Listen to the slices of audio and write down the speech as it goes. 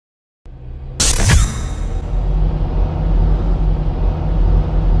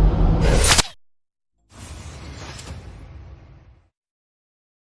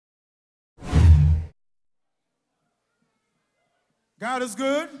God is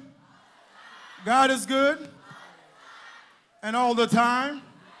good. God is good. And all the time.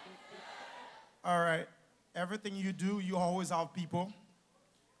 All right. Everything you do, you always have people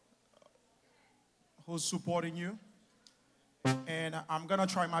who's supporting you. And I'm going to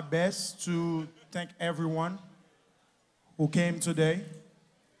try my best to thank everyone who came today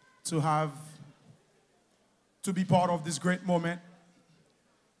to be part of this great moment.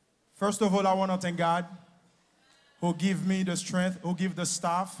 First of all, I want to thank God who give me the strength, who give the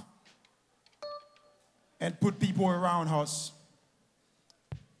staff, and put people around us.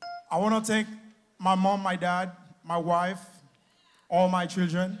 I want to thank my mom, my dad, my wife, all my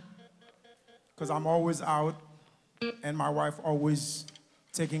children, because I'm always out, and my wife always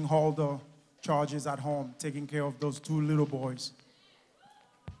taking all the charges at home, taking care of those two little boys.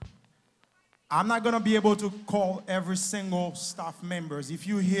 I'm not going to be able to call every single staff members. If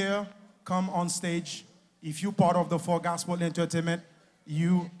you're here, come on stage. If you're part of the 4Gospel Entertainment,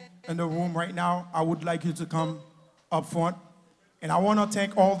 you in the room right now, I would like you to come up front. And I want to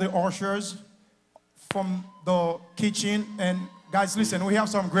thank all the ushers from the kitchen. And guys, listen, we have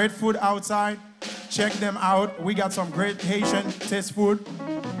some great food outside. Check them out. We got some great Haitian taste food.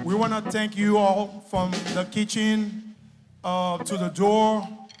 We want to thank you all from the kitchen to the door,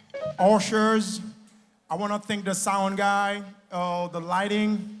 ushers. I want to thank the sound guy, the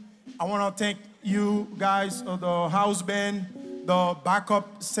lighting. I want to thank you guys, the house band, the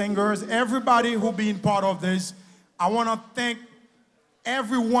backup singers, everybody who been part of this. I want to thank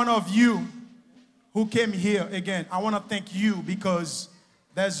every one of you who came here again. I want to thank you because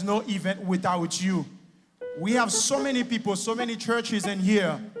there's no event without you. We have so many people, so many churches in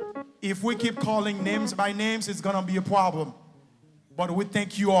here. If we keep calling names by names, it's going to be a problem. But we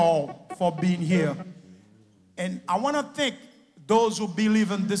thank you all for being here. And I want to thank those who believe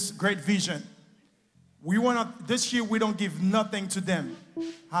in this great vision. This year we don't give nothing to them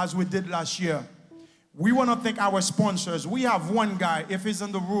as we did last year. We want to thank our sponsors. We have one guy, if he's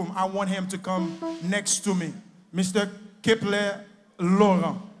in the room, I want him to come next to me. Mr. Kepler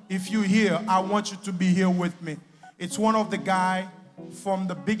Laurent. If you're here, I want you to be here with me. It's one of the guys from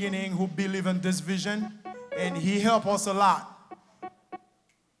the beginning who believe in this vision, and he helped us a lot.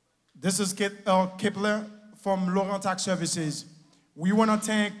 This is Kepler from Laurent Tax Services. We want to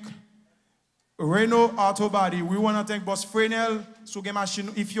thank Renault Auto Body. We want to thank Boss Fresnel, Suge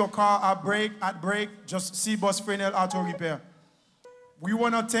Machine. If your car at break, just see Boss Fresnel Auto Repair. We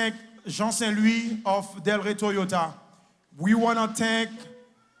want to thank Jean Saint-Louis of Del Rey Toyota. We want to thank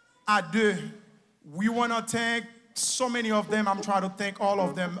A2. We want to thank so many of them. I'm trying to thank all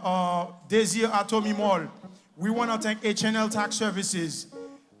of them. Desir Atomi Mall. We want to thank H&L Tax Services.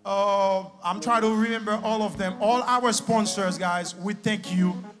 I'm trying to remember all of them. All our sponsors, guys, we thank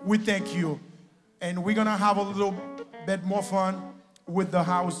you. We thank you. And we're going to have a little bit more fun with the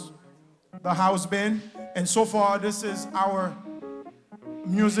house band. And so far, this is our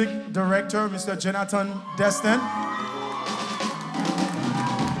music director, Mr. Jonathan Destin.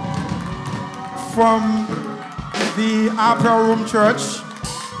 From the Upper Room Church,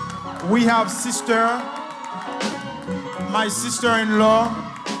 we have my sister-in-law,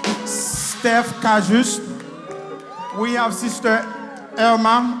 Steph Cajus. We have Sister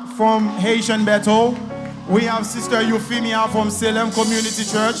Elma from Haitian Battle. We have Sister Euphemia from Salem Community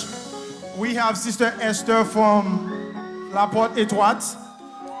Church. We have Sister Esther from La Porte Étroite.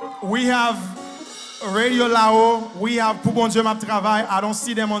 We have Radio Lao. We have Pour Bon Dieu M'a Travail. I don't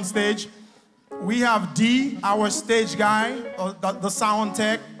see them on stage. We have D, our stage guy, the sound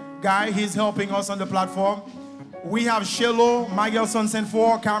tech guy. He's helping us on the platform. We have Shelo, Miguel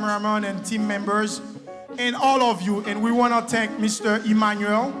Sonsen4, cameraman and team members, and all of you. And we want to thank Mr.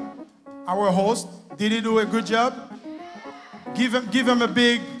 Emmanuel, our host. Did he do a good job? Give him a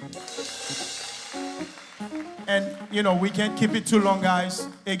big... And, you know, we can't keep it too long, guys.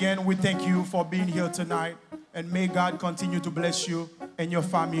 Again, we thank you for being here tonight. And may God continue to bless you and your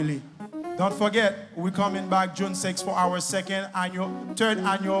family. Don't forget, we're coming back June 6th for our third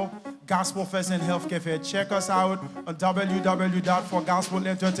annual Gospel Fest and Health Cafe. Check us out on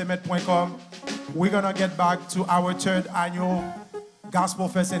www.4gospelentertainment.com. We're going to get back to our third annual Gospel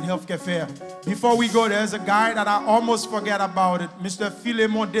Fest and Health Cafe. Before we go, there's a guy that I almost forget about it, Mr.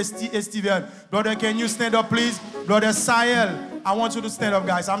 Philemon Estival. Brother, can you stand up, please? Brother Sahel, I want you to stand up,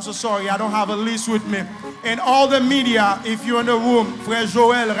 guys. I'm so sorry, I don't have a list with me. And all the media, if you're in the room, Frère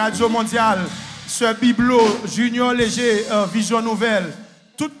Joël, Radio Mondiale, Sir Biblo, Junior Léger, Vision Nouvelle,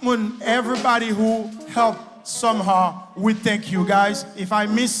 tout le monde, everybody who helped somehow, we thank you, guys. If I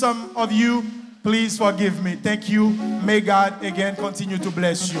miss some of you, please forgive me. Thank you. May God, again, continue to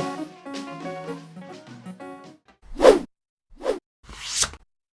bless you.